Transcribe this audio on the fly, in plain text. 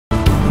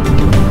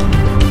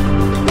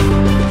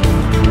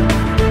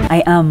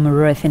I am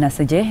Ruthina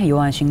Saje. You're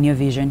watching New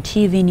Vision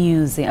TV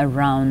news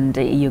around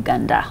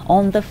Uganda.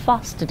 On the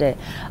first day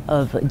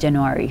of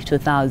January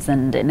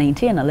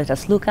 2019, let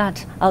us look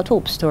at our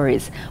top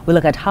stories. We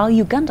look at how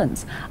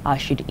Ugandans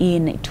ushered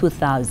in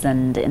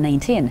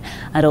 2019.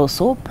 And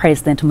also,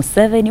 President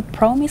Museveni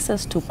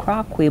promises to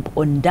crack whip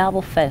on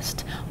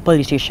double-faced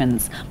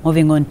politicians.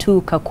 Moving on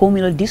to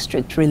Kakumilo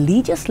district,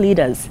 religious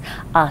leaders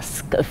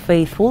ask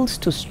faithfuls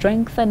to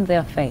strengthen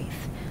their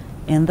faith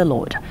in the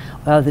Lord.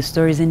 We have the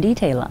stories in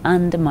detail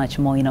and much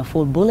more in a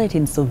full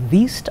bulletin, so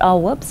visit our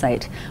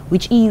website,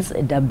 which is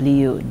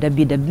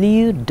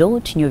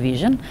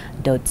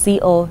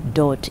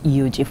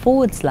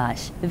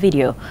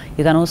www.newvision.co.ug/video.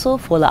 You can also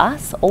follow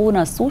us on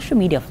our social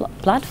media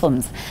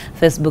platforms.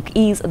 Facebook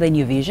is The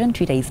New Vision,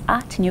 Twitter is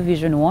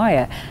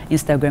 @NewVisionWire,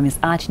 Instagram is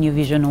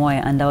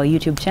 @NewVisionWire, and our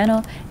YouTube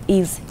channel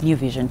is New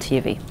Vision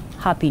TV.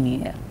 Happy New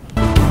Year.